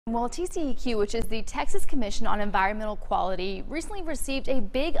Well, TCEQ, which is the Texas Commission on Environmental Quality, recently received a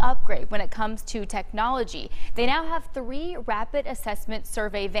big upgrade when it comes to technology. They now have 3 rapid assessment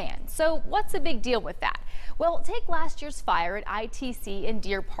survey vans. So what's the big deal with that? Well, take last year's fire at ITC in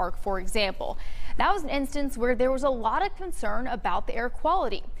Deer Park, for example. That was an instance where there was a lot of concern about the air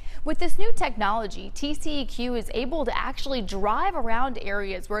quality. With this new technology, TCEQ is able to actually drive around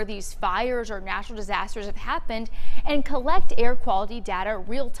areas where these fires or natural disasters have happened and collect air quality data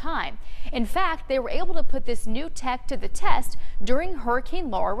real time. In fact, they were able to put this new tech to the test during Hurricane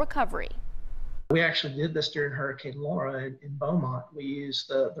Laura recovery. We actually did this during Hurricane Laura in Beaumont. We used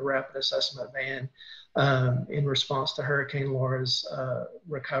the rapid assessment van in response to Hurricane Laura's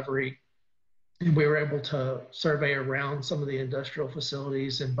recovery. And we were able to survey around some of the industrial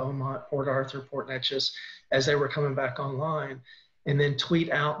facilities in Beaumont, Port Arthur, Port Neches as they were coming back online, and then tweet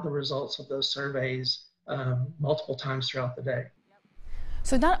out the results of those surveys multiple times throughout the day.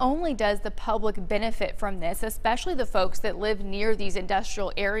 So not only does the public benefit from this, especially the folks that live near these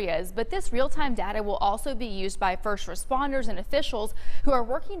industrial areas, but this real-time data will also be used by first responders and officials who are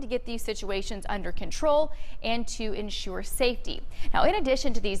working to get these situations under control and to ensure safety. Now, in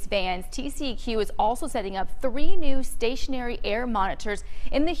addition to these vans, TCEQ is also setting up 3 new stationary air monitors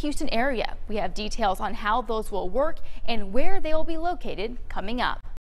in the Houston area. We have details on how those will work and where they will be located coming up.